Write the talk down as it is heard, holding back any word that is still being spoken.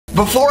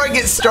Before I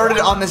get started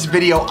on this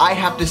video, I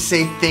have to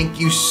say thank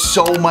you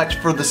so much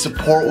for the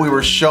support we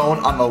were shown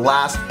on the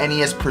last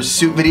NES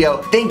Pursuit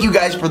video. Thank you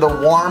guys for the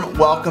warm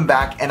welcome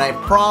back, and I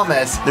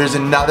promise there's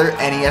another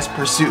NES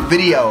Pursuit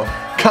video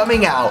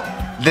coming out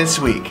this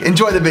week.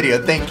 Enjoy the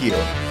video, thank you.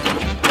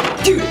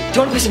 Dude, do you want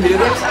to play some video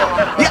games?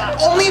 Yeah,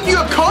 only if you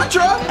have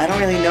Contra! I don't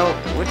really know.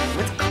 What's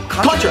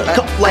Contra,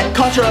 like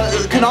Contra,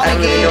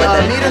 Konami game,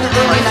 made in the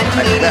early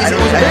 1980s. It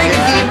was a very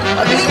good game,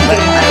 a video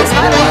game. It's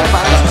not a lot of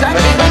fun. It's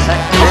actually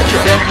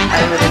Contra. I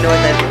don't really know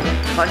what that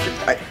is. Contra.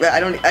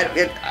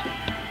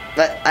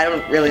 I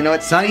don't really know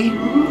what. Sonny,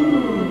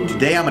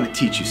 today I'm going to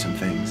teach you some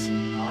things.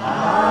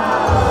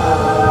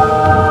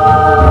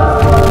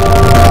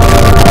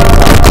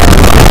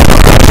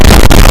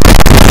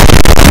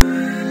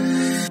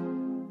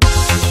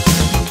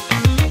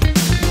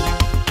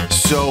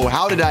 So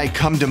how did I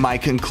come to my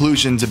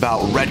conclusions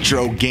about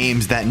retro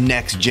games that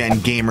next-gen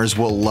gamers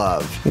will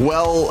love?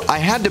 Well, I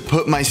had to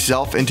put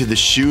myself into the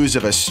shoes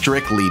of a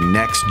strictly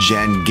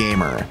next-gen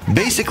gamer.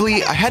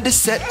 Basically, I had to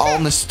set all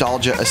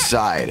nostalgia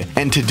aside,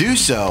 and to do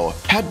so,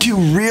 had to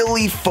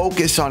really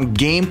focus on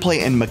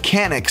gameplay and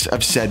mechanics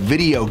of said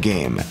video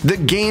game. The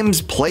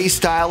game's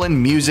playstyle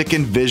and music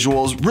and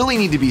visuals really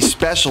need to be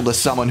special to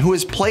someone who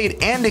has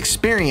played and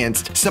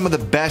experienced some of the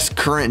best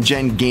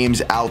current-gen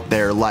games out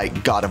there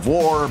like God of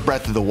War,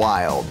 Breath of the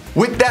Wild.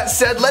 With that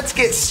said, let's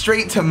get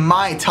straight to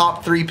my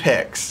top 3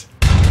 picks.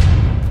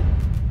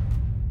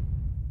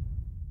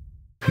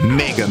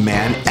 Mega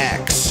Man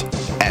X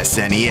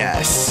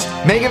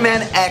SNES. Mega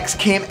Man X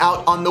came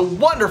out on the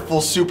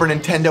wonderful Super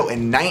Nintendo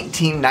in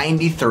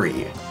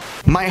 1993.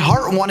 My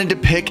heart wanted to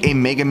pick a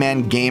Mega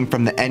Man game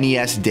from the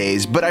NES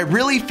days, but I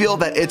really feel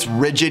that its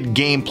rigid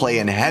gameplay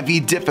and heavy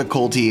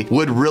difficulty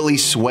would really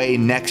sway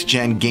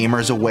next-gen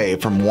gamers away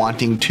from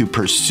wanting to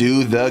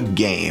pursue the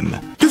game.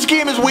 This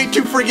game is way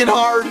too freaking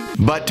hard!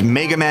 But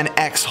Mega Man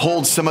X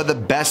holds some of the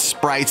best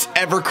sprites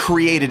ever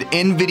created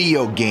in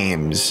video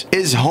games,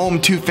 is home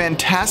to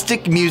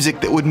fantastic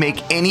music that would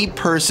make any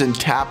person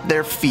tap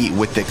their feet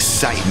with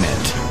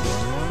excitement.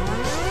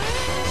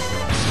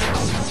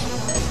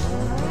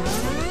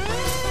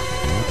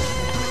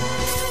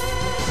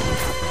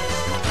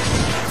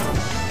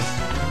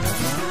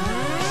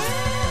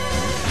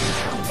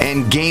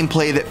 And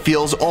gameplay that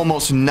feels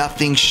almost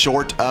nothing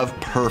short of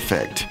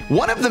perfect.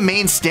 One of the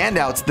main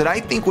standouts that I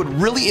think would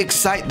really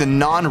excite the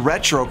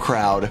non-retro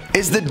crowd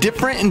is the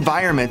different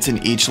environments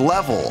in each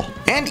level.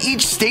 And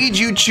each stage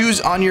you choose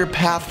on your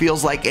path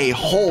feels like a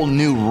whole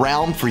new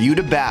realm for you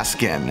to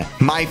bask in.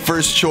 My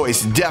first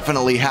choice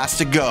definitely has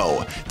to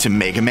go to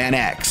Mega Man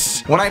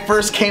X. When I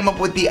first came up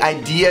with the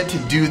idea to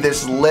do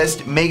this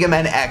list, Mega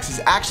Man X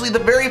is actually the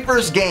very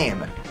first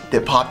game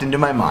that popped into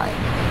my mind.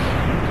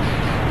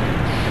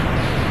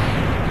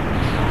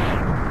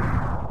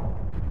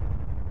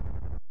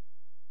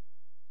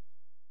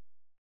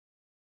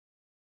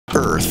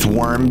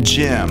 Earthworm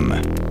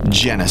Jim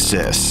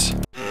Genesis.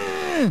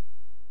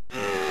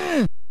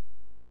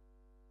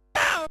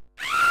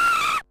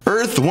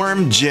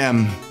 Earthworm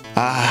Jim.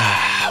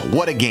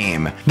 What a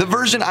game. The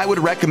version I would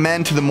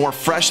recommend to the more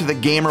fresh of the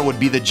gamer would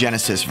be the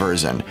Genesis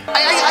version.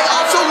 I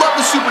also love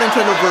the Super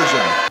Nintendo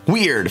version.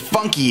 Weird,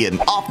 funky,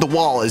 and off the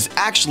wall is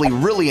actually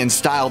really in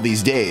style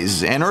these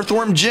days, and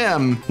Earthworm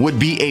Jim would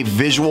be a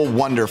visual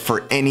wonder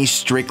for any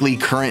strictly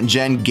current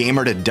gen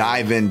gamer to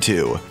dive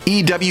into.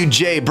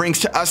 EWJ brings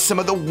to us some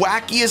of the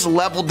wackiest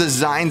level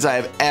designs I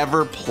have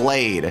ever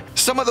played.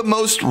 Some of the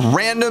most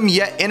random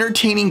yet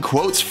entertaining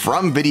quotes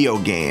from video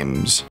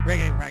games.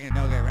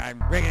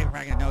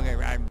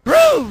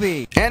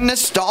 Groovy! And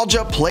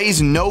nostalgia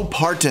plays no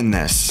part in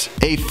this.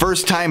 A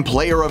first-time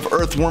player of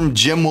Earthworm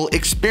Jim will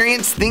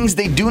experience things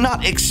they do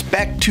not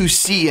expect to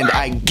see, and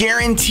I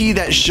guarantee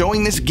that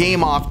showing this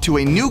game off to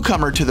a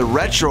newcomer to the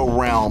retro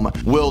realm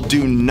will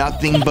do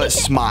nothing but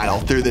smile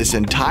through this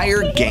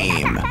entire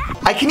game.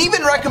 I can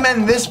even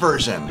recommend this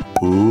version.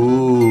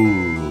 Ooh.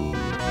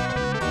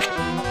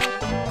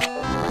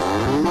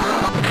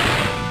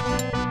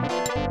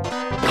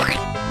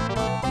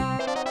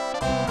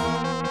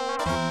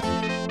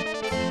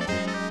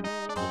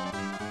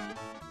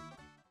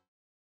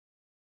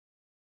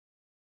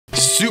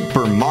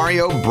 Super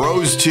Mario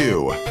Bros.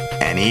 2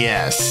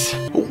 NES.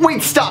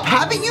 Wait, stop.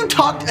 Haven't you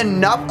talked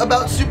enough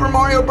about Super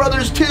Mario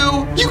Bros. 2?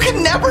 You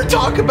can never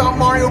talk about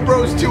Mario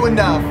Bros. 2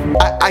 enough.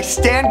 I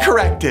stand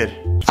corrected.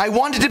 I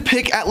wanted to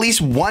pick at least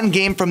one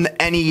game from the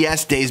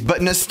NES days,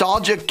 but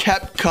nostalgia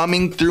kept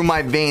coming through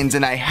my veins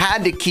and I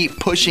had to keep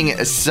pushing it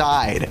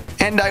aside.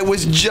 And I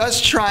was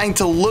just trying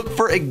to look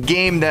for a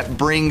game that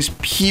brings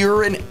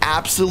pure and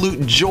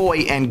absolute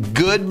joy and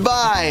good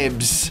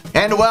vibes.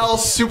 And well,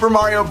 Super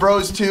Mario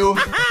Bros. 2,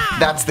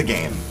 that's the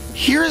game.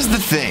 Here's the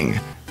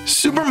thing,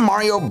 Super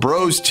Mario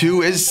Bros.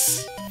 2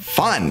 is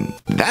fun.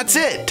 That's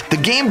it. The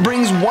game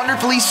brings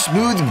wonderfully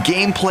smooth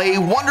gameplay,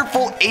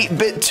 wonderful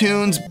 8-bit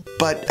tunes,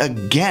 but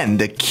again,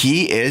 the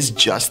key is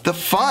just the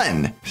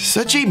fun.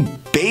 Such a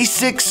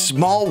basic,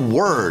 small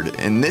word.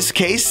 In this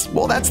case,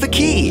 well, that's the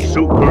key.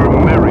 Super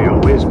Mario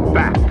is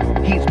back.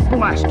 He's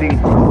blasting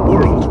through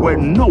worlds where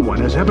no one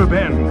has ever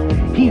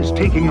been. He's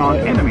taking on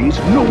enemies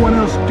no one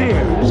else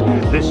dares.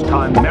 This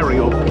time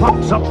Mario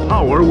plops up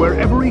power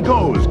wherever he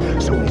goes,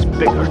 so he's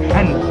bigger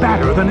and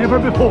badder than ever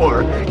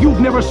before. You've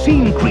never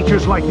seen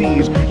creatures like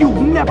these.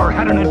 You've never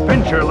had an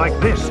adventure like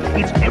this.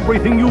 It's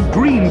everything you've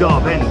dreamed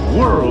of and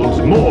worlds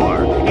more.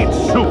 It's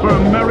Super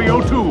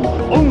Mario 2,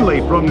 only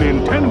from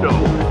Nintendo.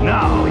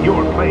 Now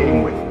you're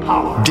playing with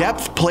power.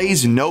 Depth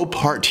plays no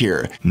part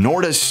here,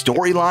 nor does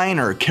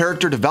storyline or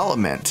character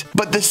development.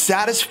 But the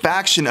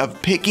satisfaction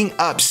of picking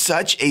up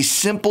such a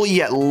simple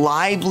yet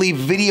lively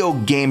video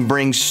game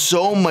brings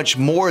so much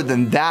more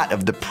than that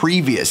of the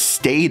previous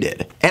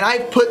stated. And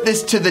I've put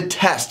this to the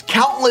test.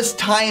 Countless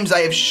times I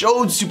have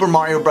showed Super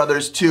Mario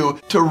Bros. 2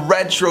 to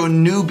retro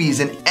newbies,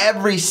 and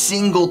every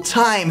single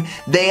time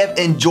they have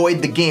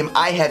enjoyed the game.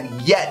 I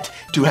have yet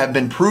to have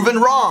been proven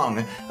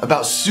wrong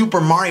about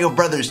Super Mario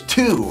Bros.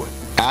 2.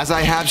 As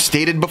I have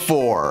stated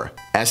before,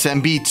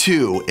 SMB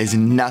 2 is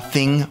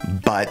nothing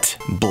but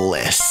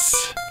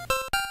bliss.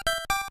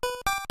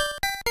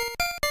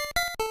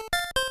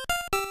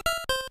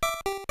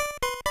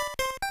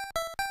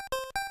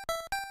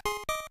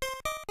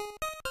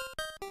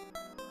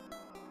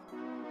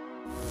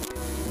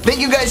 Thank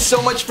you guys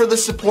so much for the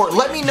support.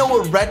 Let me know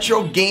what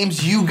retro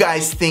games you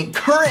guys think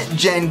current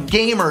gen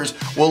gamers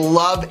will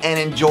love and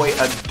enjoy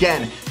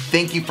again.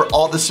 Thank you for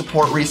all the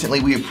support recently.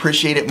 We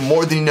appreciate it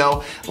more than you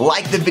know.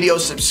 Like the video,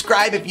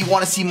 subscribe if you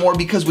want to see more,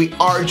 because we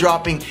are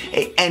dropping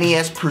a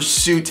NES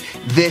Pursuit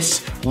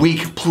this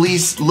week.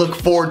 Please look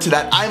forward to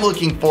that. I'm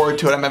looking forward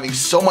to it. I'm having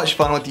so much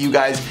fun with you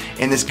guys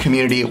in this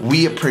community.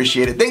 We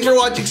appreciate it. Thanks for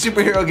watching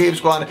Superhero Game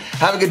Squad.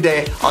 Have a good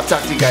day. I'll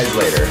talk to you guys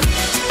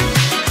later.